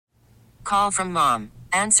Call from mom.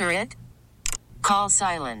 Answer it. Call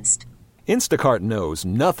silenced. Instacart knows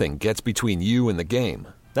nothing gets between you and the game.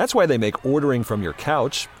 That's why they make ordering from your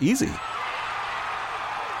couch easy.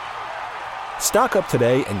 Stock up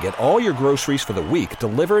today and get all your groceries for the week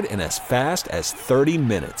delivered in as fast as 30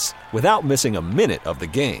 minutes without missing a minute of the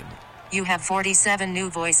game. You have 47 new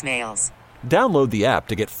voicemails. Download the app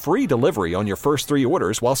to get free delivery on your first 3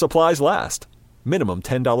 orders while supplies last. Minimum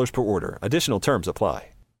 $10 per order. Additional terms apply.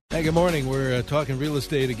 Hey, good morning. We're talking real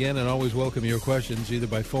estate again and always welcome your questions either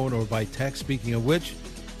by phone or by text. Speaking of which,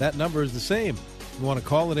 that number is the same. You want to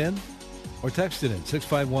call it in or text it in,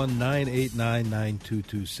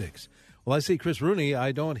 651-989-9226. Well, I see Chris Rooney.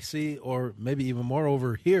 I don't see, or maybe even more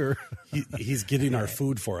over here. He's getting our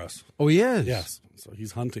food for us. Oh, he is? Yes. So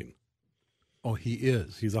he's hunting. Oh, he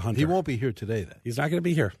is. He's a hunter. He won't be here today, then. He's not going to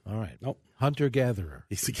be here. All right. Nope. Hunter-gatherer.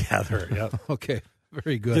 He's a gatherer, yeah. Okay.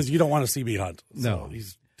 Very good. Because you don't want to see me hunt. So no.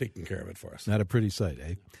 He's taking care of it for us. Not a pretty sight,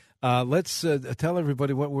 eh? Let's tell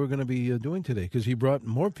everybody what we're going to be doing today, because he brought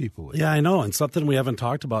more people with. Yeah, I know, and something we haven't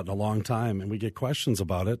talked about in a long time, and we get questions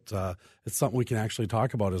about it. It's something we can actually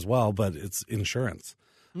talk about as well, but it's insurance,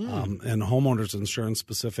 and homeowners insurance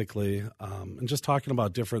specifically, and just talking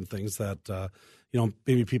about different things that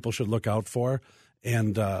maybe people should look out for,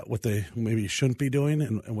 and what they maybe shouldn't be doing,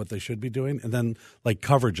 and what they should be doing, and then like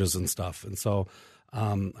coverages and stuff. And so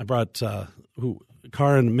I brought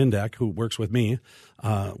Karin Mindak, who works with me.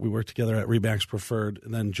 We work together at Remax Preferred,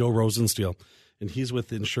 and then Joe Rosensteel, and he's with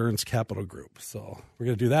the Insurance Capital Group. So we're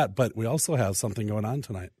going to do that, but we also have something going on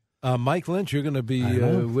tonight. Mike Lynch, you're going to be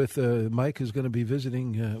with Mike is going to be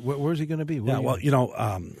visiting. Where's he going to be?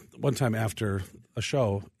 One time after a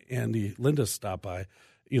show, Andy Linda stopped by,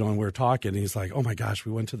 and we were talking, and he's like, oh my gosh,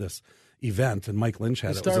 we went to this event, and Mike Lynch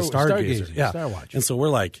had it. It was a stargazer. Yeah. Star Watch. And so we're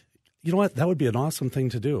like, you know what? That would be an awesome thing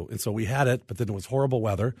to do. And so we had it, but then it was horrible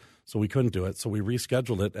weather, so we couldn't do it. So we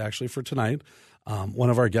rescheduled it actually for tonight. One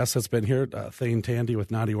of our guests that's been here, Thane Tandy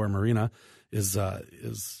with Hour Marina, is I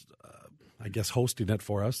guess hosting it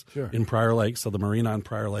for us in Prior Lake. So the marina on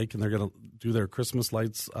Prior Lake, and they're going to do their Christmas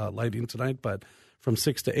lights lighting tonight. But from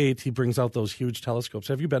 6 to 8, he brings out those huge telescopes.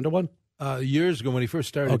 Have you been to one? Years ago when he first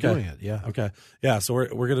started doing it, yeah. Okay. Yeah, so we're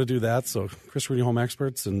going to do that. So Chris Rooney Home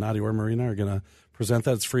Experts and Hour Marina are going to present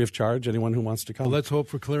that. It's free of charge, anyone who wants to come. Well, let's hope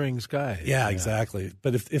for clearing skies. Yeah, exactly.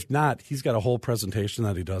 But if not, he's got a whole presentation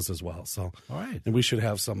that he does as well. So, all right. And we should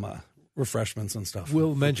have some refreshments and stuff.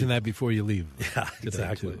 We'll mention that before you leave. Yeah,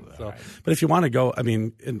 exactly. So, right. But if you want to go,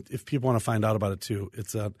 and if people want to find out about it too,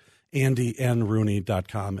 it's at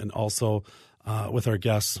andynrooney.com. And also with our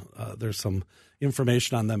guests, there's some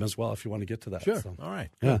information on them as well if you want to get to that. Sure. So, all right.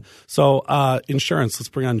 Yeah. So insurance, let's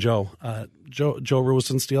bring on Joe. Joe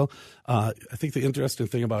Rosensteel. I think the interesting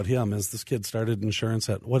thing about him is this kid started insurance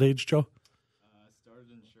at what age, Joe? Started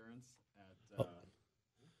insurance at...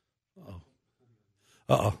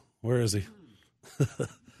 Uh-oh. Where is he?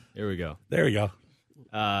 Here we go. There we go.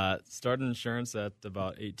 Started insurance at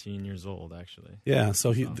about 18 years old, actually. Yeah,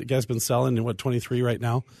 so the guy's been selling in 23 right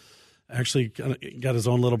now. Actually got his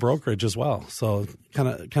own little brokerage as well. So kind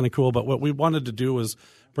of cool. But what we wanted to do was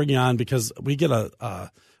bring you on because we get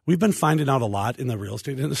we've been finding out a lot in the real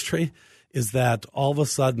estate industry is that all of a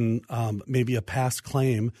sudden maybe a past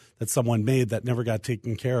claim that someone made that never got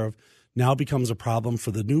taken care of now becomes a problem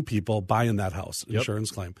for the new people buying that house,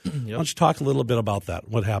 insurance claim. Why don't you talk a little bit about that?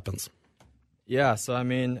 What happens? Yeah, so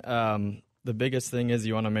the biggest thing is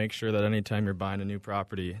you want to make sure that anytime you're buying a new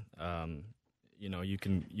property,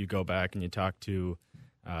 you go back and you talk to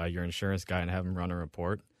your insurance guy and have him run a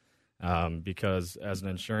report because as an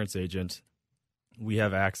insurance agent, we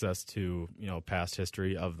have access to past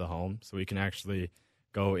history of the home, so we can actually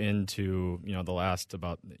go into the last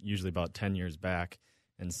usually about 10 years back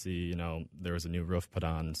and see there was a new roof put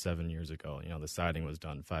on 7 years ago, the siding was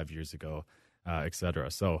done 5 years ago, et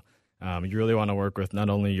cetera. So you really want to work with not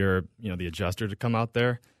only your the adjuster to come out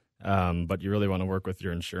there, but you really want to work with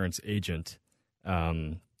your insurance agent.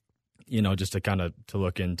 Just to kind of to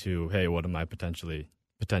look into, hey, what am I potentially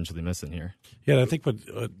missing here? Yeah, and I think what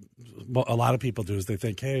a lot of people do is they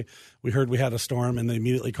think, hey, we heard we had a storm, and they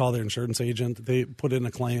immediately call their insurance agent. They put in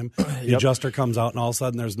a claim. The adjuster comes out, and all of a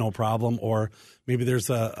sudden there's no problem, or maybe there's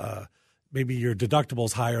maybe your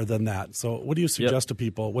deductible's higher than that. So what do you suggest to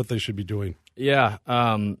people what they should be doing? Yeah,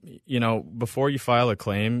 before you file a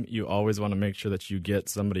claim, you always want to make sure that you get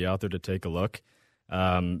somebody out there to take a look.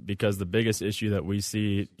 Because the biggest issue that we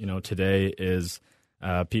see, today is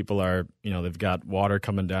people are, they've got water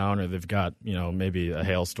coming down or they've got, maybe a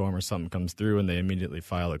hailstorm or something comes through and they immediately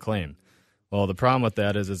file a claim. Well, the problem with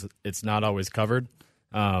that is it's not always covered.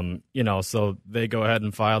 So they go ahead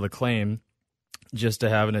and file the claim just to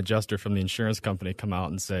have an adjuster from the insurance company come out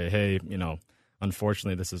and say, hey,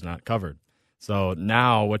 unfortunately, this is not covered. So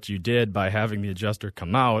now what you did by having the adjuster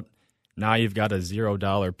come out, now you've got a $0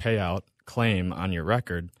 payout claim on your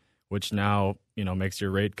record, which now, makes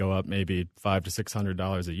your rate go up maybe $500 to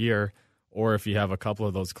 $600 a year. Or if you have a couple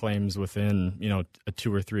of those claims within, a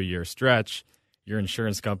 2 or 3 year stretch, your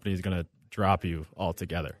insurance company is going to drop you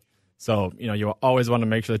altogether. So, you always want to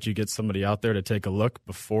make sure that you get somebody out there to take a look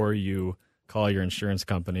before you call your insurance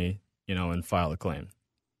company, and file a claim.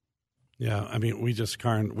 Yeah, I mean,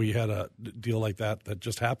 Karin, we had a deal like that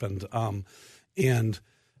just happened. And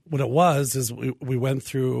what it was is we went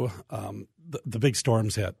through the big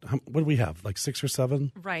storms hit. What do we have, like 6 or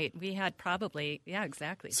 7? Right. We had probably,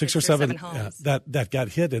 exactly. 6 or 7 homes. that got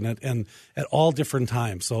hit in it, and at all different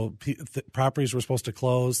times. So properties were supposed to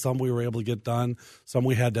close. Some we were able to get done. Some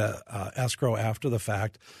we had to escrow after the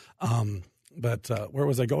fact. But where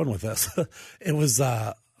was I going with this? It was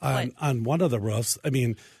on one of the roofs. I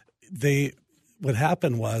mean, what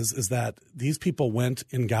happened is that these people went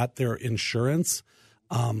and got their insurance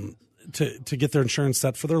to get their insurance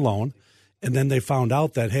set for their loan. And then they found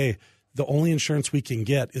out that, hey, the only insurance we can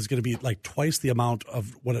get is going to be like twice the amount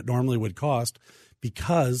of what it normally would cost,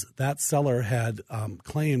 because that seller had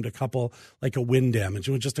claimed a couple, like a wind damage.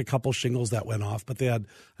 It was just a couple shingles that went off, but they had,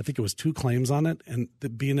 I think it was 2 claims on it. And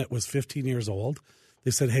being it was 15 years old, they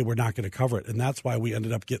said, hey, we're not going to cover it. And that's why we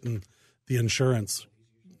ended up getting the insurance.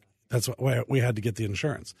 That's why we had to get the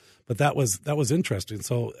insurance. But that was interesting.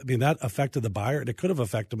 So, I mean, that affected the buyer, and it could have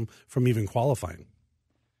affected them from even qualifying.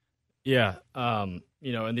 Yeah. And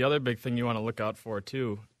the other big thing you want to look out for,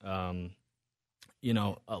 too, a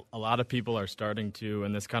lot of people are starting to,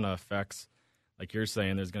 and this kind of affects, like you're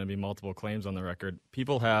saying, there's going to be multiple claims on the record.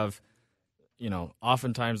 People have,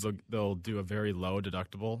 oftentimes they'll do a very low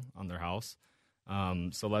deductible on their house.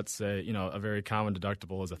 So let's say, a very common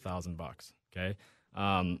deductible is $1,000. Okay.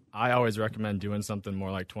 I always recommend doing something more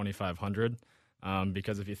like $2,500,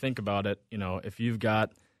 because if you think about it, if you've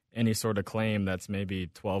got any sort of claim that's maybe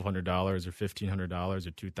 $1,200 or $1,500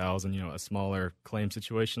 or $2,000, a smaller claim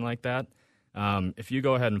situation like that, if you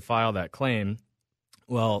go ahead and file that claim,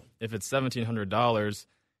 well, if it's $1,700,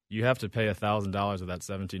 you have to pay $1,000 of that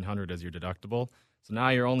 $1,700 as your deductible. So now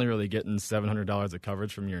you're only really getting $700 of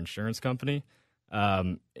coverage from your insurance company,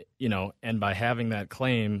 and by having that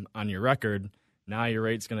claim on your record, now your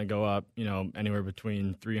rate's going to go up, anywhere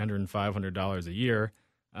between $300 and $500 a year,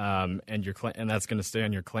 and that's going to stay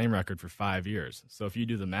on your claim record for 5 years. So if you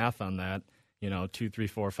do the math on that, $200,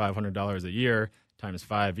 $300, $400, $500 a year times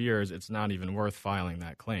 5 years, it's not even worth filing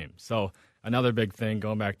that claim. So another big thing,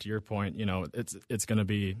 going back to your point, it's going to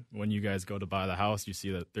be when you guys go to buy the house, you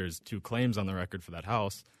see that there's 2 claims on the record for that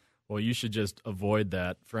house. Well, you should just avoid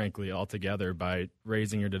that, frankly, altogether by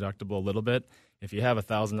raising your deductible a little bit. If you have a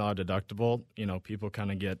 $1,000 deductible, people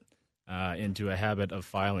kind of get into a habit of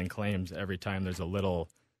filing claims every time there's a little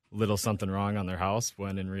something wrong on their house,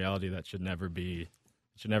 when in reality that should never be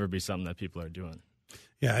something that people are doing.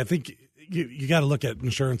 Yeah, I think you got to look at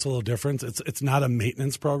insurance a little different. It's not a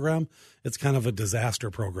maintenance program; it's kind of a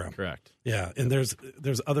disaster program. Correct. Yeah, and there's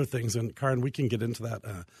other things, and Karin, we can get into that.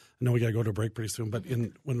 I know we got to go to a break pretty soon, but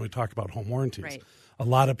when we talk about home warranties, right, a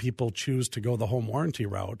lot of people choose to go the home warranty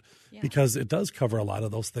route because it does cover a lot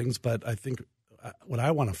of those things. But I think what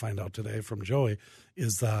I want to find out today from Joey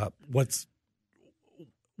is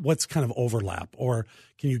what's kind of overlap, or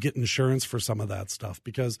can you get insurance for some of that stuff?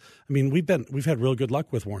 Because I mean, we've had real good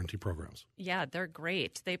luck with warranty programs. Yeah, they're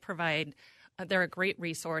great. They provide they're a great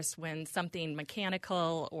resource when something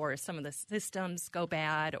mechanical or some of the systems go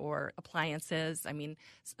bad, or appliances. I mean,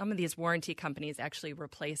 some of these warranty companies actually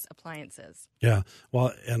replace appliances. Yeah,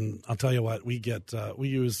 well, and I'll tell you what, we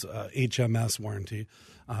use HMS warranty.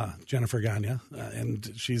 Jennifer Gagne, and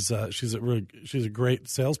she's a great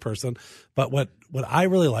salesperson. But what I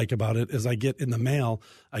really like about it is I get in the mail,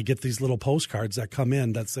 I get these little postcards that come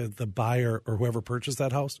in that say the buyer or whoever purchased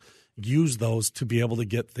that house use those to be able to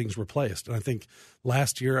get things replaced. And I think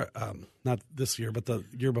last year, not this year, but the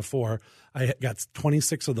year before, I got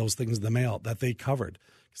 26 of those things in the mail that they covered.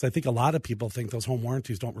 Because I think a lot of people think those home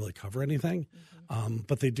warranties don't really cover anything,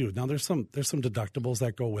 but they do. Now there's some deductibles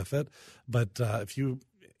that go with it, but if you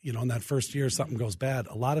in that first year something goes bad,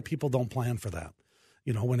 a lot of people don't plan for that.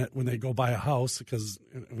 When they go buy a house, because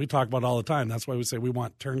we talk about it all the time. That's why we say we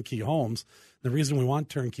want turnkey homes. The reason we want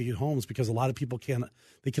turnkey homes because a lot of people can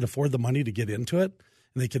afford the money to get into it,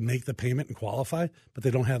 and they can make the payment and qualify, but they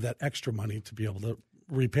don't have that extra money to be able to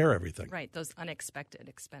repair everything. Right, those unexpected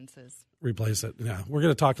expenses. Replace it. Yeah, we're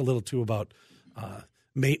going to talk a little too about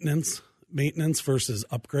maintenance versus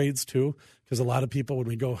upgrades too, because a lot of people, when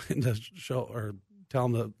we go into tell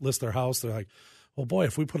them to list their house, they're like, well, boy,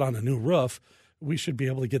 if we put on a new roof, we should be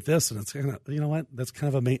able to get this. And it's kind of, you know what, that's kind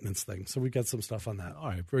of a maintenance thing. So we got some stuff on that. All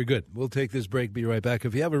right, very good. We'll take this break, be right back.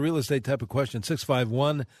 If you have a real estate type of question,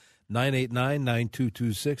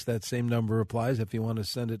 651-989-9226. That same number applies if you want to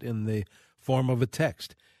send it in the form of a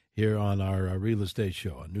text here on our real estate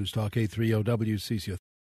show on News Talk 830 WCCO.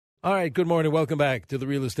 All right, good morning. Welcome back to the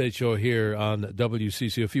Real Estate Show here on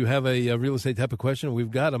WCCO. If you have a real estate type of question,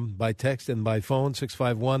 we've got them by text and by phone,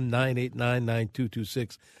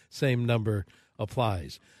 651-989-9226. Same number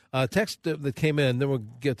applies. Text that came in, then we'll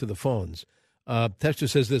get to the phones. Texter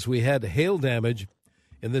says this: we had hail damage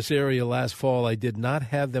in this area last fall. I did not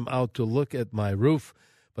have them out to look at my roof,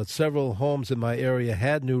 but several homes in my area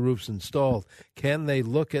had new roofs installed. Can they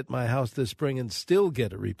look at my house this spring and still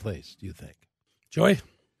get it replaced, do you think? Joy?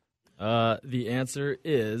 The answer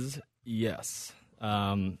is yes.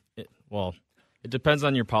 It depends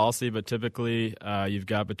on your policy, but typically you've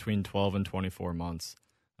got between 12 and 24 months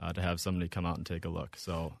to have somebody come out and take a look.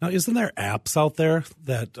 So Now, isn't there apps out there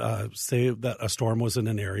that say that a storm was in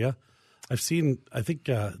an area? I've seen, I think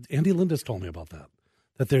Andy Linda's told me about that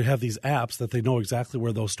they have these apps that they know exactly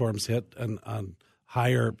where those storms hit and on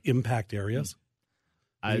higher impact areas.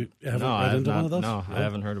 I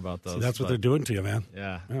haven't heard about those. See, that's what they're doing to you, man.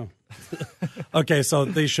 Yeah. Oh. Okay, so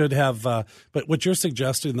they should have, but what you're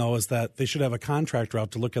suggesting, though, is that they should have a contractor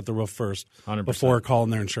out to look at the roof first 100%. Before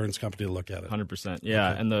calling their insurance company to look at it. 100%.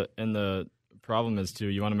 Yeah, Okay. and the problem is, too,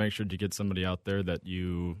 you want to make sure to get somebody out there that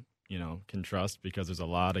you can trust, because there's a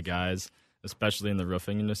lot of guys, especially in the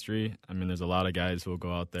roofing industry. I mean, there's a lot of guys who will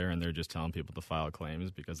go out there and they're just telling people to file claims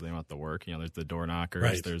because they want the work. There's the door knockers.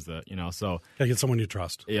 Right. There's the, so. Gotta get someone you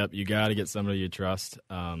trust. Yep, you got to get somebody you trust,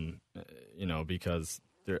 because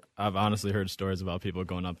I've honestly heard stories about people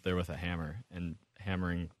going up there with a hammer and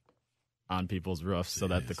hammering on people's roofs so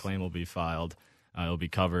that the claim will be filed, it'll be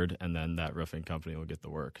covered, and then that roofing company will get the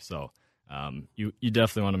work. So you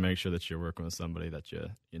definitely want to make sure that you're working with somebody that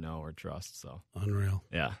you know or trust. So Unreal.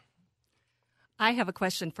 Yeah. I have a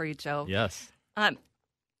question for you, Joe. Yes.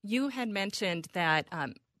 You had mentioned that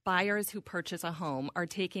buyers who purchase a home are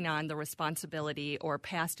taking on the responsibility or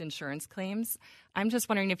past insurance claims. I'm just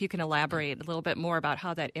wondering if you can elaborate a little bit more about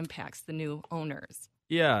how that impacts the new owners.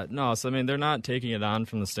 Yeah, no. So, I mean, they're not taking it on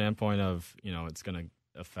from the standpoint of, it's going to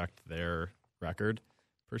affect their record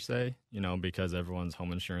per se, because everyone's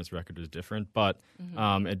home insurance record is different. But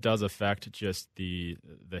it does affect just the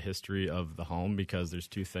history of the home, because there's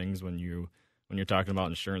two things when you're talking about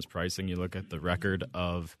insurance pricing. You look at the record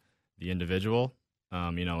of the individual,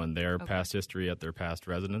 and their past history at their past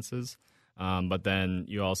residences. But then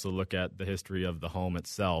you also look at the history of the home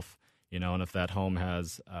itself, and if that home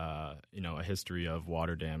has, a history of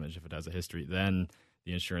water damage, if it has a history, then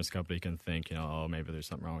the insurance company can think, oh, maybe there's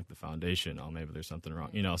something wrong with the foundation. Oh, maybe there's something wrong.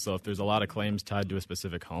 So if there's a lot of claims tied to a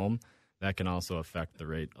specific home, that can also affect the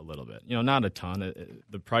rate a little bit. Not a ton.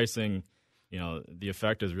 The pricing, the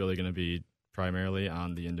effect is really going to be primarily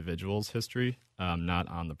on the individual's history, not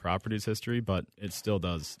on the property's history, but it still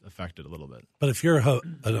does affect it a little bit. But if you're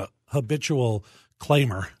a habitual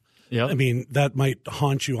claimer, Yep. I mean, that might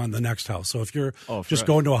haunt you on the next house. So if you're just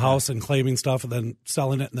going to a house and claiming stuff and then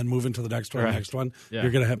selling it and then moving to the next one, you're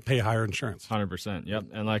going to pay higher insurance. 100%. Yep.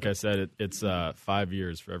 And like I said, it's 5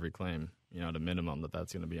 years for every claim, the minimum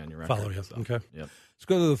that's going to be on your record. Follow you. So, Okay. Yep. Let's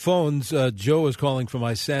go to the phones. Joe is calling from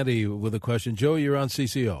Isanti with a question. Joe, you're on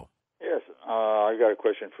CCO. Yes, I got a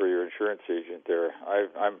question for your insurance agent there.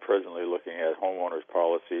 I'm presently looking at homeowners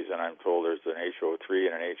policies, and I'm told there's an HO3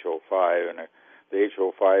 and an HO5, and the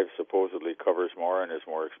HO5 supposedly covers more and is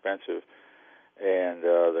more expensive. And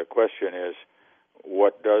the question is,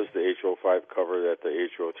 what does the HO5 cover that the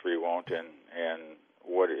HO3 won't, and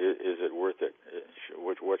what is it worth it?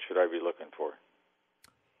 What should I be looking for?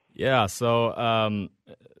 Yeah, so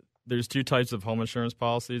there's two types of home insurance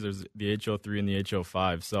policies. There's the HO3 and the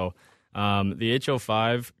HO5. So the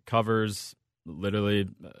HO5 covers literally,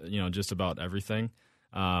 just about everything.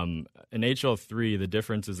 An HO3, the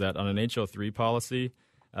difference is that on an HO3 policy,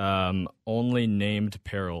 only named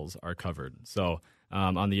perils are covered. So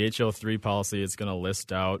on the HO3 policy, it's going to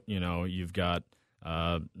list out, you've got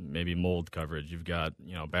maybe mold coverage, you've got,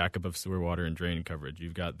 backup of sewer water and drain coverage,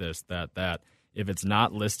 you've got this, that. If it's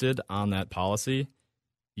not listed on that policy,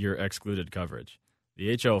 you're excluded coverage.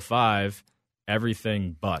 The HO5,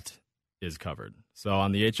 everything but is covered. So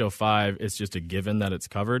on the HO5, it's just a given that it's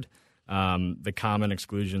covered. The common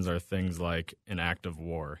exclusions are things like an act of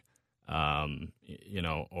war,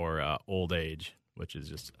 or old age, which is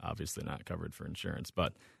just obviously not covered for insurance.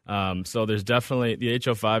 But so there's definitely, the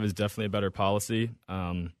HO5 is definitely a better policy.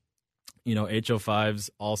 HO5s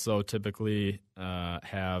also typically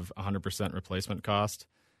have 100% replacement cost,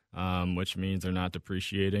 which means they're not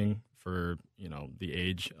depreciating for, the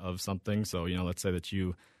age of something. So, let's say that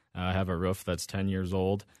you have a roof that's 10 years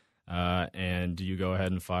old and you go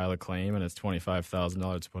ahead and file a claim and it's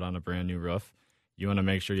 $25,000 to put on a brand new roof. You want to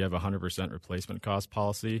make sure you have a 100% replacement cost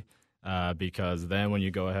policy because then when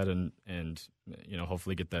you go ahead and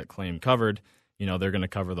hopefully get that claim covered, they're going to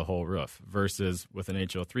cover the whole roof versus with an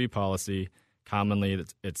HO3 policy, commonly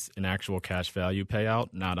it's an actual cash value payout,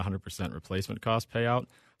 not 100% replacement cost payout.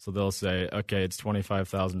 So they'll say, okay, it's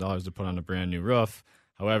 $25,000 to put on a brand new roof.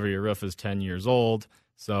 However, your roof is 10 years old.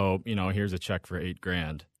 So, here's a check for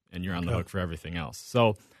 $8,000 and you're on the hook for everything else.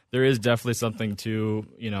 So there is definitely something to,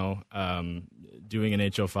 doing an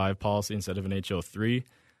HO5 policy instead of an HO3.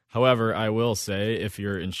 However, I will say if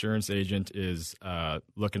your insurance agent is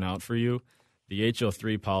looking out for you, the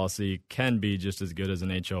HO3 policy can be just as good as an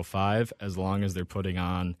HO5 as long as they're putting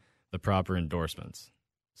on the proper endorsements.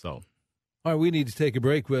 So, all right, we need to take a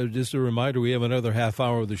break. Just a reminder, we have another half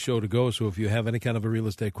hour of the show to go, so if you have any kind of a real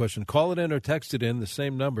estate question, call it in or text it in, the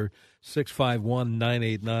same number,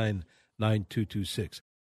 651-989-9226.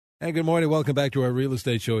 And good morning. Welcome back to our real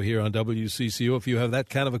estate show here on WCCO. If you have that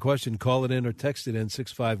kind of a question, call it in or text it in,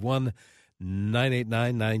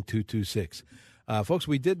 651-989-9226. Folks,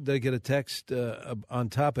 we did get a text on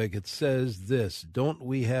topic. It says this: don't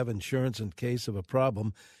we have insurance in case of a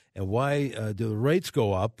problem? And why do the rates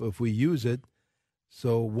go up if we use it?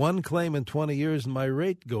 So one claim in 20 years and my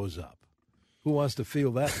rate goes up. Who wants to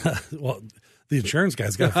feel that? Well, the insurance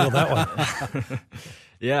guy's got to feel that one.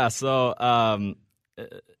 Yeah. So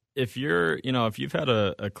if you've had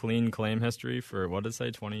a clean claim history for, what did it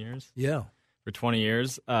say, 20 years? Yeah. For 20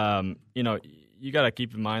 years, you got to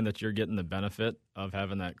keep in mind that you're getting the benefit of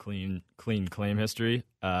having that clean claim history.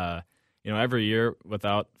 Every year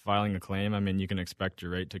without filing a claim, you can expect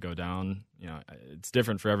your rate to go down. It's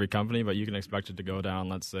different for every company, but you can expect it to go down,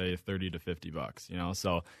 let's say $30 to $50.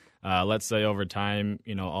 So let's say over time,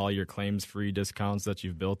 all your claims free discounts that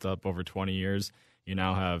you've built up over 20 years, you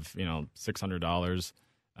now have, $600.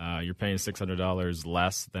 You're paying $600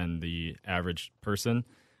 less than the average person.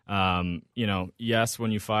 Yes,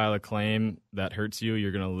 when you file a claim that hurts you,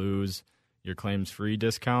 you're going to lose your claims free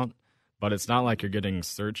discount, but it's not like you're getting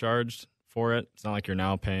surcharged for it. It's not like you're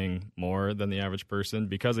now paying more than the average person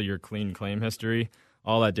because of your clean claim history.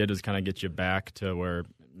 All that did is kind of get you back to where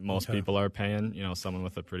most people are paying, someone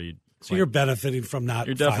with a pretty... So you're benefiting from not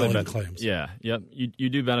filing claims. Yeah. Yep. You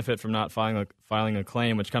do benefit from not filing a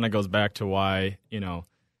claim, which kind of goes back to why,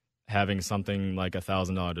 having something like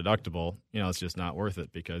 $1,000 deductible, it's just not worth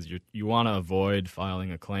it because you want to avoid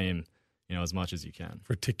filing a claim, as much as you can.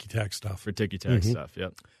 For ticky-tack stuff. Stuff,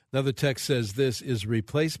 yep. Another text says this: is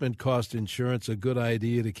replacement cost insurance a good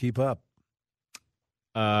idea to keep up?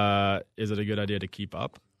 Is it a good idea to keep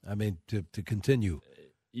up? To continue.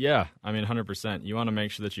 Yeah, 100%. You want to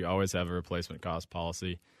make sure that you always have a replacement cost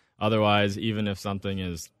policy. Otherwise, even if something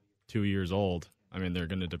is 2 years old, they're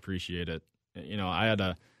going to depreciate it. I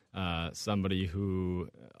had somebody who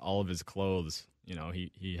all of his clothes,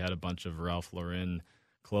 he had a bunch of Ralph Lauren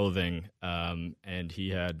clothing, and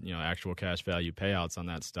he had actual cash value payouts on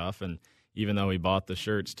that stuff. And even though he bought the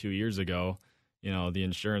shirts 2 years ago, the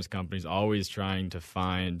insurance company's always trying to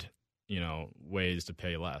find ways to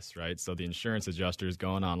pay less, right? So the insurance adjuster is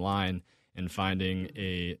going online and finding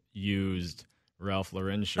a used Ralph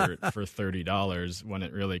Lauren shirt for $30 when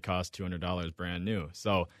it really costs $200 brand new.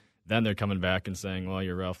 So then they're coming back and saying, well,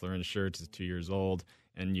 your Ralph Lauren shirt is 2 years old,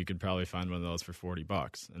 and you could probably find one of those for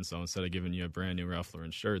 $40. And so instead of giving you a brand new Ralph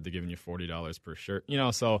Lauren shirt, they're giving you $40 per shirt.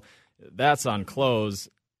 So that's on clothes.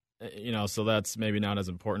 So that's maybe not as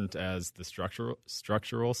important as the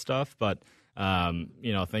structural stuff, but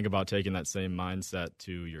think about taking that same mindset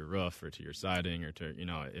to your roof or to your siding or to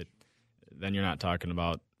then you're not talking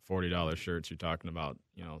about $40 shirts. You're talking about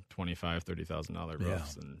 $25,000, $30,000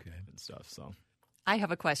 roofs and stuff. So I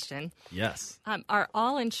have a question. Yes. Are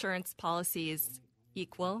all insurance policies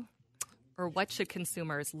equal, or what should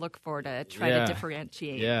consumers look for to try to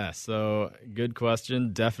differentiate? Yeah. So good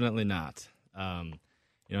question. Definitely not.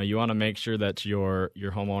 You want to make sure that your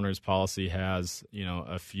homeowner's policy has,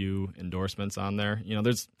 a few endorsements on there.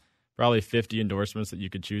 There's probably 50 endorsements that you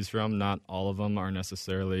could choose from. Not all of them are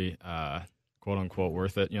necessarily, quote unquote,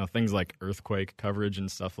 worth it. Things like earthquake coverage and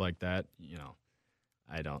stuff like that, you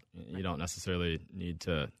don't necessarily need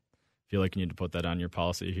to feel like you need to put that on your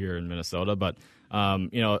policy here in Minnesota. But,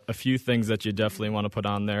 a few things that you definitely want to put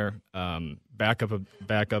on there,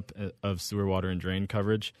 backup of sewer, water, and drain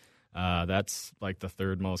coverage. That's like the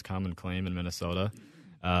third most common claim in Minnesota.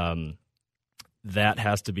 that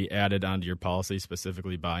has to be added onto your policy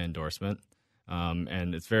specifically by endorsement.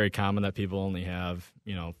 And it's very common that people only have,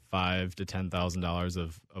 $5,000 to $10,000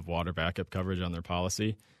 of water backup coverage on their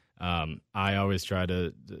policy. I always try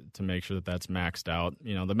to make sure that that's maxed out.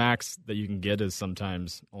 The max that you can get is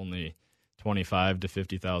sometimes only $25,000 to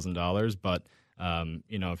 $50,000, but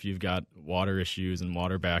if you've got water issues and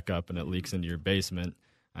water backup and it leaks into your basement,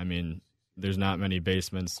 there's not many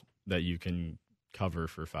basements that you can cover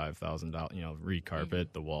for $5,000.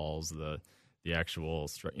 Recarpet the walls, the actual,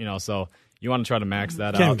 so you want to try to max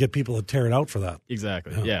that out. Can't get people to tear it out for that.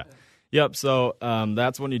 Exactly. Yeah. Yep. So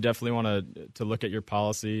that's when you definitely want to look at your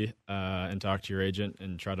policy and talk to your agent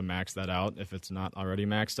and try to max that out if it's not already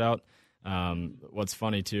maxed out. What's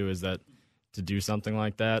funny too is that to do something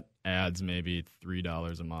like that adds maybe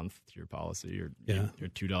 $3 a month to your policy or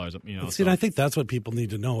 $2. See, and I think that's what people need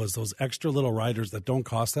to know is those extra little riders that don't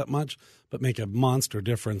cost that much but make a monster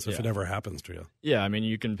difference if it ever happens to you. Yeah,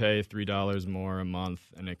 you can pay $3 more a month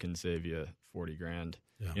and it can save you $40,000.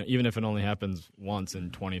 Yeah. Even if it only happens once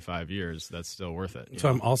in 25 years, that's still worth it. So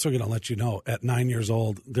I'm also going to let you know, at 9 years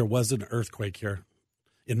old, there was an earthquake here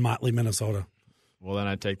in Motley, Minnesota. Well, then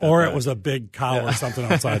I take that. Or back. It was a big cow or something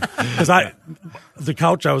outside. Because the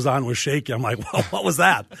couch I was on was shaky. I'm like, well, what was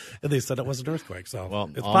that? And they said it was an earthquake.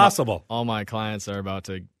 So it's possible. All my clients are about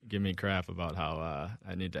to give me crap about how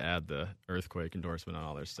I need to add the earthquake endorsement on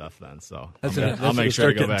all their stuff then. So I'll make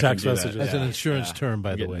sure to go back and do that. That's an insurance term,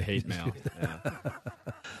 by the way. Hate mail.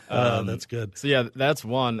 That's good. So, yeah, that's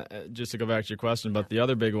one, just to go back to your question. But the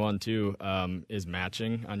other big one, too, is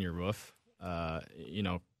matching on your roof.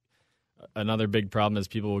 Another big problem is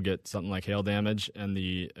people will get something like hail damage, and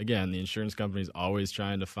the insurance company is always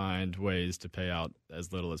trying to find ways to pay out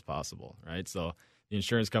as little as possible, right? So the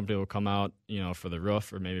insurance company will come out, for the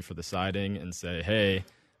roof or maybe for the siding and say, hey,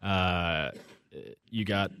 you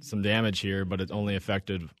got some damage here, but it only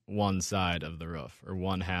affected one side of the roof or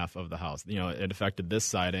one half of the house. It affected this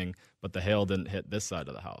siding, but the hail didn't hit this side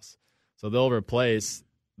of the house. So they'll replace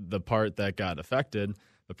the part that got affected.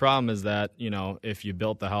 The problem is that, if you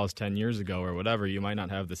built the house 10 years ago or whatever, you might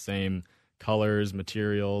not have the same colors,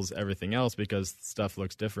 materials, everything else because stuff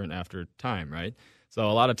looks different after time, right? So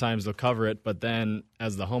a lot of times they'll cover it, but then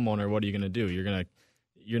as the homeowner, what are you going to do?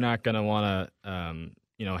 You're not going to want to,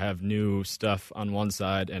 have new stuff on one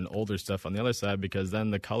side and older stuff on the other side because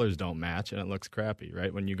then the colors don't match and it looks crappy,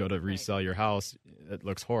 right? When you go to resell your house, it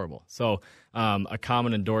looks horrible. So a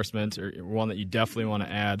common endorsement or one that you definitely want to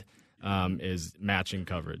add is matching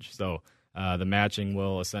coverage. So the matching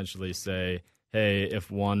will essentially say, hey, if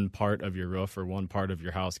one part of your roof or one part of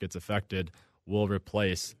your house gets affected, we'll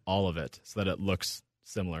replace all of it so that it looks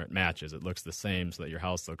similar. It matches. It looks the same so that your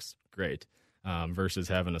house looks great versus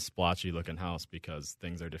having a splotchy-looking house because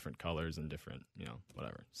things are different colors and different,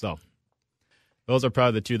 whatever. So those are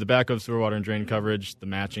probably the two. The backup sewer, water, and drain coverage, the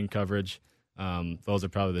matching coverage, those are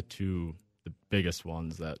probably the biggest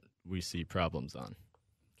ones that we see problems on.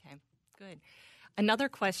 Good. Another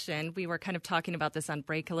question, we were kind of talking about this on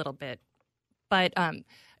break a little bit, but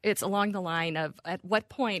it's along the line of at what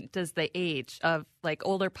point does the age of like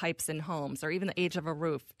older pipes in homes or even the age of a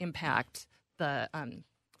roof impact the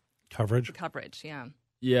coverage? Coverage, yeah.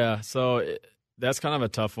 Yeah, so that's kind of a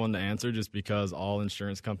tough one to answer just because all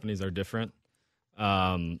insurance companies are different.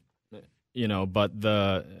 But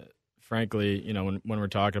frankly, when we're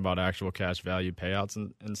talking about actual cash value payouts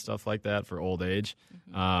and stuff like that for old age,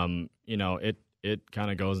 it kind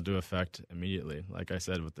of goes into effect immediately. Like I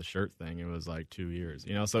said, with the shirt thing, it was like 2 years,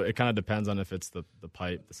 so it kind of depends on if it's the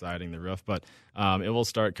pipe, the siding, the roof, but it will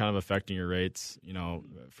start kind of affecting your rates,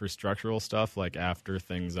 for structural stuff, like after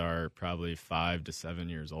things are probably 5 to 7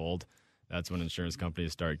 years old. That's when insurance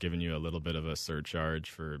companies start giving you a little bit of a surcharge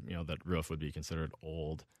for, that roof would be considered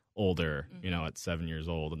older, at 7 years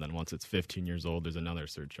old. And then once it's 15 years old, there's another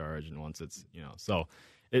surcharge. And once it's, so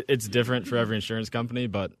it's different for every insurance company.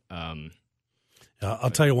 But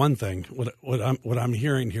I'll tell you one thing. What I'm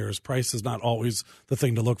hearing here is price is not always the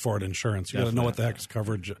thing to look for in insurance. You got to know what the heck is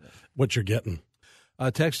coverage, what you're getting.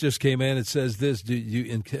 Text just came in. It says this: do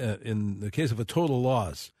you, in the case of a total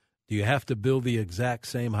loss, do you have to build the exact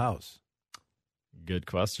same house? Good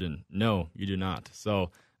question. No, you do not.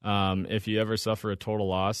 So if you ever suffer a total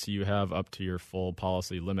loss, you have up to your full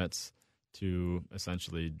policy limits to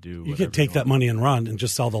essentially do. You can take that money and run and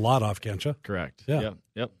just sell the lot off, can't you? Correct. Yeah.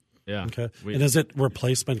 Yep. Yeah. Okay. And is it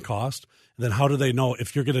replacement cost? And then how do they know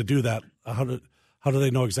if you're going to do that? How do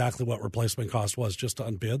they know exactly what replacement cost was just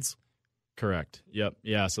on bids? Correct. Yep.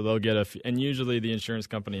 Yeah. So they'll get and usually the insurance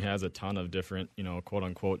company has a ton of different, quote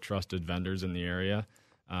unquote, trusted vendors in the area.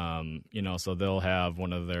 So they'll have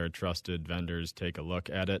one of their trusted vendors take a look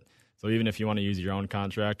at it. So even if you want to use your own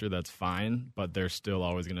contractor, that's fine, but they're still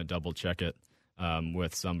always going to double check it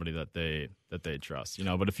with somebody that they trust.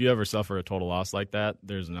 But if you ever suffer a total loss like that,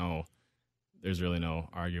 there's really no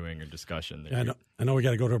arguing or discussion there. Yeah, I know we got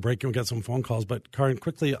to go to a break and we got some phone calls, but Karin,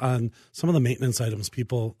 quickly on some of the maintenance items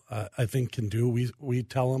people I think can do. We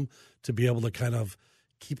tell them to be able to kind of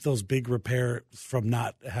keep those big repairs from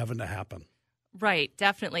not having to happen. Right,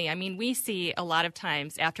 definitely. I mean, we see a lot of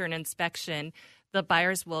times after an inspection, the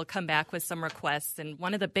buyers will come back with some requests, and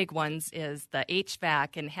one of the big ones is the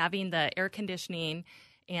HVAC and having the air conditioning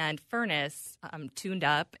and furnace tuned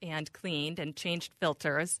up and cleaned and changed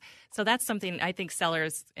filters. So that's something I think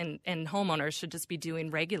sellers and homeowners should just be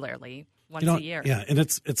doing regularly once a year. Yeah, and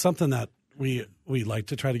it's something that we like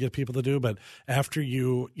to try to get people to do, but after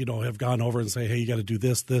you have gone over and say, hey, you got to do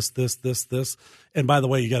this, and by the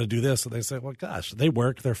way, you got to do this, and they say, well, gosh, they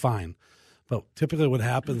work, they're fine. But typically what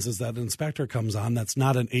happens is that an inspector comes on that's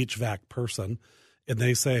not an HVAC person, and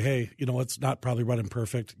they say, hey, it's not probably running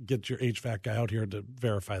perfect. Get your HVAC guy out here to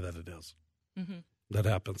verify that it is. Mm-hmm. That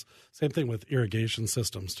happens. Same thing with irrigation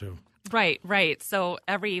systems, too. Right. So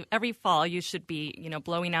every fall you should be,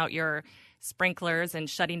 blowing out your sprinklers and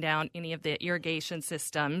shutting down any of the irrigation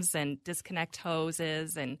systems and disconnect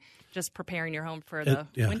hoses and just preparing your home for the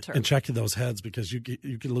winter. And checking those heads because you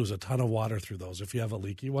can lose a ton of water through those if you have a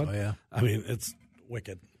leaky one. Oh, yeah. I mean, it's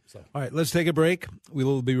wicked. So. All right, let's take a break. We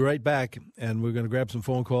will be right back, and we're going to grab some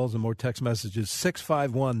phone calls and more text messages.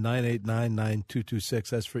 651-989-9226.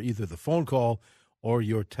 That's for either the phone call or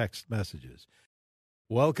your text messages.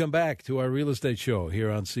 Welcome back to our real estate show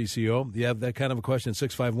here on CCO. You have that kind of a question,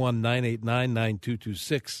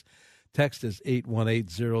 651-989-9226. Text is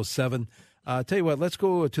 81807. Tell you what, let's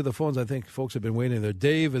go to the phones. I think folks have been waiting there.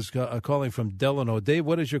 Dave is calling from Delano. Dave,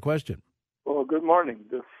 what is your question? Well, good morning.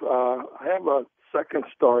 I have a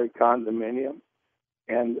second-story condominium,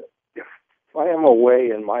 and if I am away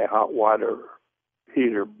and my hot water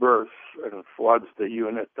heater bursts and floods the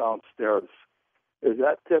unit downstairs, is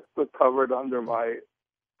that typically covered under my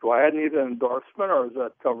 – do I need an endorsement, or is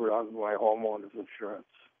that covered under my homeowner's insurance?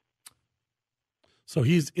 So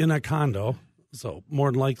he's in a condo, so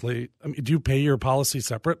more than likely – do you pay your policy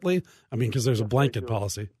separately? Because there's a blanket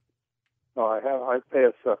policy. No, I pay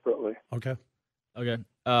it separately. Okay.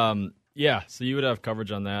 Yeah, so you would have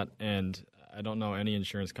coverage on that, and I don't know any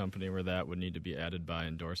insurance company where that would need to be added by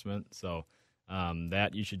endorsement. So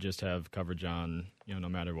that you should just have coverage on, no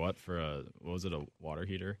matter what, for a water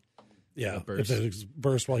heater? Yeah, if it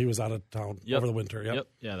burst while he was out of town over the winter. Yep.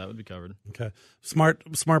 Yeah, that would be covered. Okay. Smart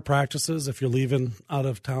practices if you're leaving out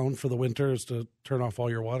of town for the winter is to turn off all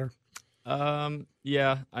your water?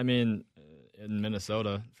 Yeah, in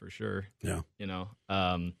Minnesota for sure. Yeah.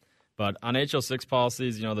 But on HO6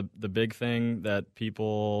 policies, the big thing that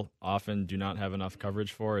people often do not have enough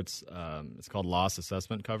coverage for, it's called loss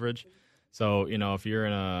assessment coverage. So, if you're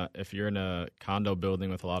in a condo building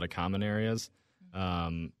with a lot of common areas,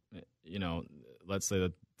 let's say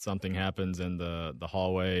that something happens and the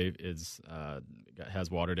hallway has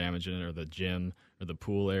water damage in it, or the gym or the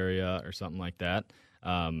pool area or something like that,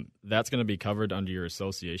 that's going to be covered under your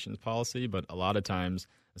association's policy. But a lot of times,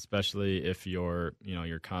 especially if your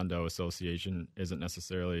condo association isn't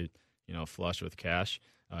necessarily, flush with cash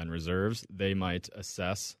and reserves, they might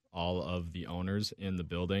assess all of the owners in the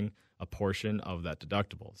building a portion of that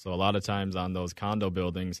deductible. So a lot of times on those condo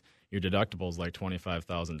buildings, your deductible is like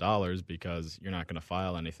 $25,000 because you're not going to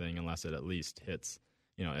file anything unless it at least hits,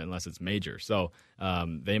 unless it's major. So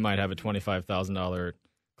they might have a $25,000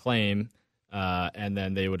 claim, and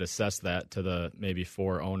then they would assess that to the maybe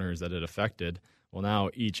 4 owners that it affected. Well, now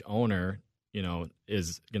each owner,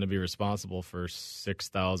 is going to be responsible for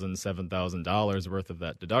 $6,000, $7,000 worth of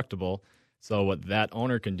that deductible. So what that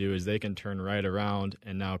owner can do is they can turn right around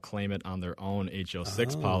and now claim it on their own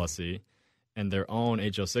HO6 policy, and their own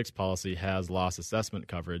HO6 policy has loss assessment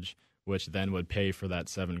coverage, which then would pay for that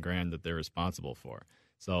 $7,000 that they're responsible for.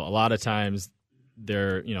 So a lot of times,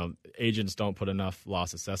 agents don't put enough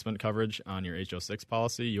loss assessment coverage on your HO6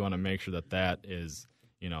 policy. You want to make sure that is,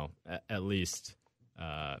 at least,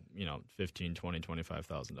 $15,000, $20,000,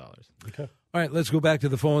 $25,000. Okay. All right, let's go back to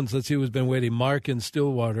the phones. Let's see who's been waiting. Mark in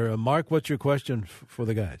Stillwater. Mark, what's your question for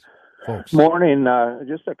the guys, folks? Morning.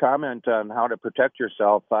 Just a comment on how to protect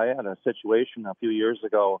yourself. I had a situation a few years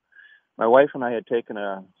ago. My wife and I had taken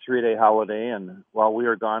a 3-day holiday, and while we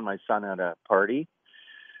were gone, my son had a party.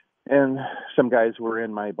 And some guys were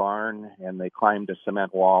in my barn, and they climbed a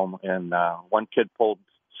cement wall, and one kid pulled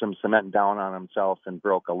some cement down on himself and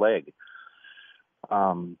broke a leg.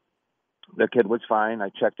 The kid was fine. I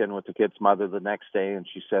checked in with the kid's mother the next day, and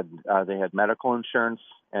she said they had medical insurance,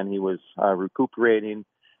 and he was recuperating.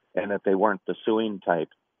 and that they weren't the suing type.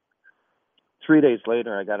 3 days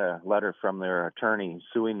later, I got a letter from their attorney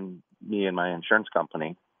suing me and my insurance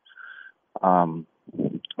company.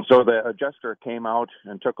 So the adjuster came out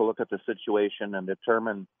and took a look at the situation and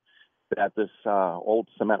determined that this old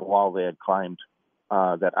cement wall they had climbed,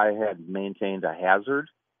 that I had maintained a hazard.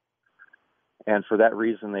 And for that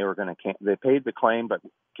reason, they were going to they paid the claim but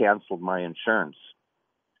canceled my insurance.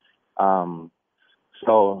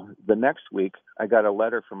 So the next week, I got a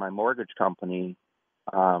letter from my mortgage company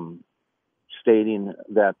stating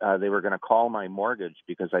that they were going to call my mortgage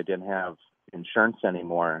because I didn't have insurance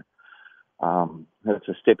anymore. It's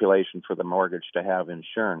a stipulation for the mortgage to have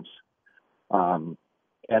insurance. And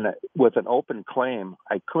with an open claim,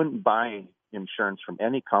 I couldn't buy insurance from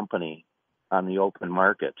any company on the open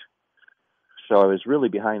market. So I was really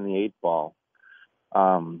behind the eight ball.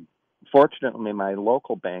 Fortunately, my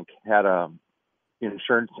local bank had a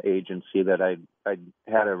insurance agency that I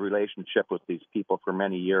had a relationship with these people for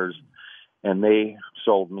many years, and they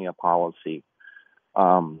sold me a policy.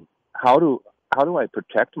 How do I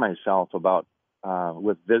protect myself about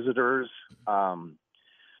with visitors and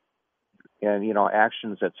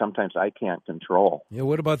actions that sometimes I can't control? Yeah.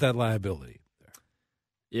 What about that liability?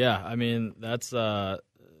 Yeah, I mean that's a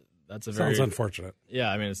Sounds unfortunate. Yeah,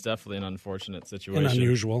 I mean it's definitely an unfortunate situation. And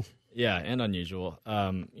unusual. Yeah, and unusual.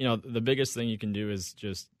 The biggest thing you can do is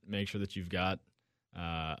just make sure that you've got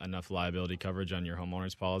enough liability coverage on your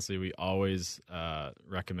homeowner's policy. We always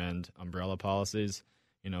recommend umbrella policies,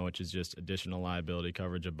 which is just additional liability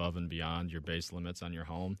coverage above and beyond your base limits on your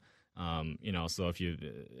home. So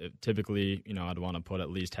typically, I'd want to put at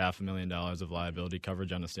least $500,000 of liability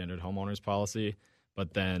coverage on a standard homeowner's policy,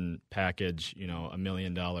 but then package, $1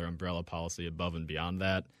 million umbrella policy above and beyond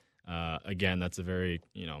that. Again, that's a very,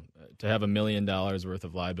 to have $1 million worth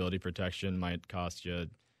of liability protection might cost you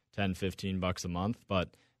 $10-15 a month.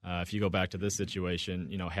 But if you go back to this situation,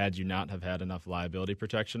 had you not have had enough liability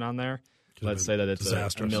protection on there, let's say that it's a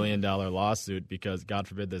 $1 million lawsuit because, God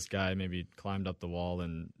forbid, this guy maybe climbed up the wall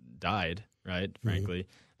and died, right? Mm-hmm. Frankly,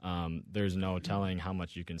 there's no telling how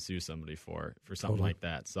much you can sue somebody for something like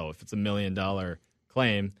that. So if it's $1 million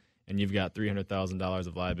claim and you've got $300,000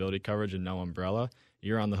 of liability coverage and no umbrella,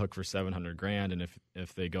 you're on the hook for $700,000. And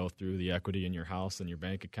if they go through the equity in your house and your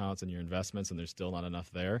bank accounts and your investments and there's still not enough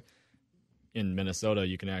there, in Minnesota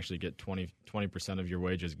you can actually get 20% of your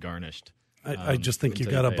wages garnished. I just think you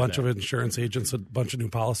got a bunch of insurance agents, a bunch of new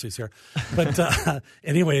policies here. But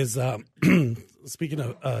anyways, speaking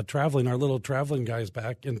of traveling, our little traveling guy's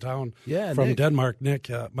back in town from Nick. Denmark. Nick,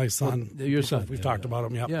 my son. Your son. We've talked about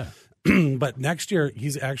him, Yeah. But next year,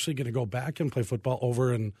 he's actually going to go back and play football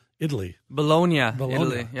over in Italy. Bologna.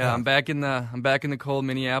 Italy. Yeah, I'm back in the cold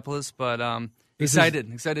Minneapolis, but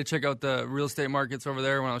excited to check out the real estate markets over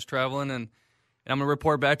there when I was traveling, and I'm going to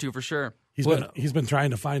report back to you for sure. He's been trying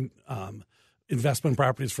to find investment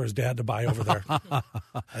properties for his dad to buy over there,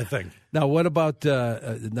 I think. Now, what about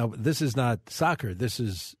now? This is not soccer. This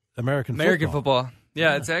is American football.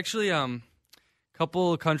 Yeah, it's actually a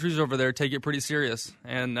couple countries over there take it pretty serious,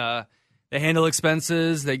 and they handle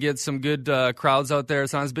expenses. They get some good crowds out there.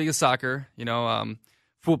 It's not as big as soccer,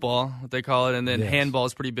 football, what they call it, and then handball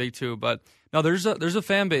is pretty big too. But no, there's a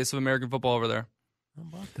fan base of American football over there. How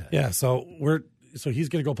about that? Yeah, so he's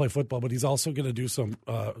going to go play football, but he's also going to do some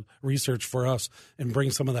research for us and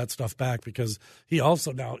bring some of that stuff back because he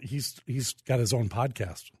also now he's got his own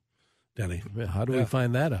podcast. Denny, how do we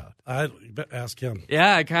find that out? Ask him.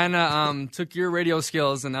 Yeah, I kind of took your radio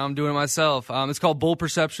skills and now I'm doing it myself. It's called Bold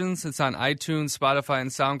Perceptions. It's on iTunes, Spotify, and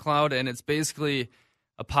SoundCloud, and it's basically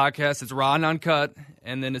a podcast. It's raw and uncut,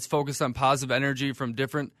 and then it's focused on positive energy from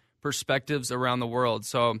different perspectives around the world.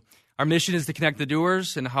 So our mission is to connect the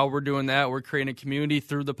doers, and how we're doing that, we're creating a community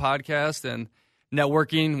through the podcast and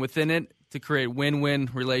networking within it to create win-win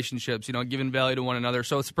relationships, giving value to one another.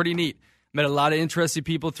 So it's pretty neat. Met a lot of interesting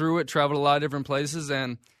people through it, traveled a lot of different places,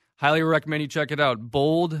 and highly recommend you check it out.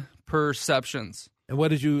 Bold Perceptions. And what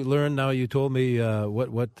did you learn now? You told me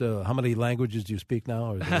how many languages do you speak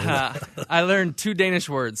now? I learned 2 Danish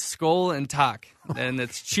words, skål and tak, and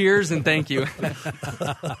it's cheers and thank you.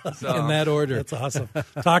 So, in that order. That's awesome.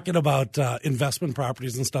 Talking about investment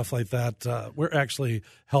properties and stuff like that, we're actually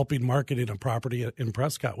helping marketing a property in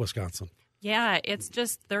Prescott, Wisconsin. Yeah, it's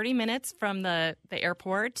just 30 minutes from the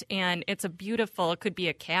airport, and it's it could be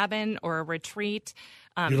a cabin or a retreat.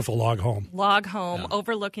 Beautiful log home.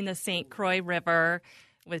 Overlooking the St. Croix River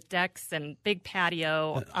with decks and big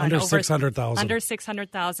patio. Under 600,000. Under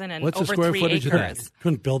 600,000 and what's over the square 3 footage acres. Of that?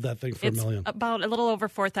 Couldn't build that thing for $1 million. About a little over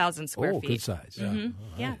 4,000 square feet. Good size.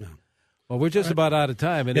 Mm-hmm. Yeah. Well, we're just about out of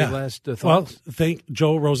time. Any last thoughts? Well, thank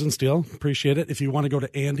Joe Rosensteel. Appreciate it. If you want to go to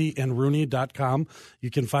andyandrooney.com, you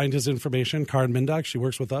can find his information. Karin Mindak, she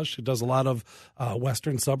works with us. She does a lot of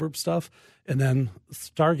western suburb stuff. And then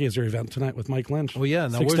Stargazer event tonight with Mike Lynch. Oh, yeah.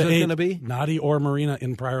 Now, where's it going to be? Naughty or Marina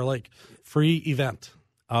in Prior Lake. Free event.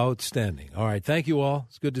 Outstanding. All right. Thank you all.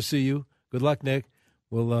 It's good to see you. Good luck, Nick.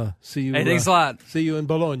 We'll see you. Hey, thanks a lot. See you in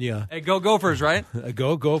Bologna. Hey, go Gophers, right?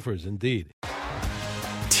 Go Gophers, indeed.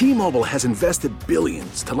 T-Mobile has invested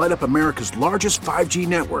billions to light up America's largest 5G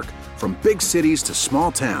network, from big cities to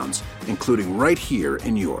small towns, including right here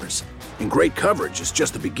in yours. And great coverage is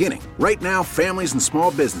just the beginning. Right now, families and small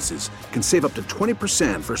businesses can save up to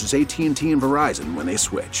 20% versus AT&T and Verizon when they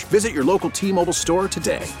switch. Visit your local T-Mobile store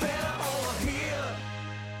today.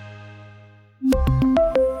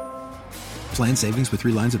 Plan savings with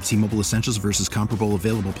 3 lines of T-Mobile Essentials versus comparable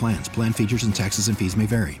available plans. Plan features and taxes and fees may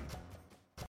vary.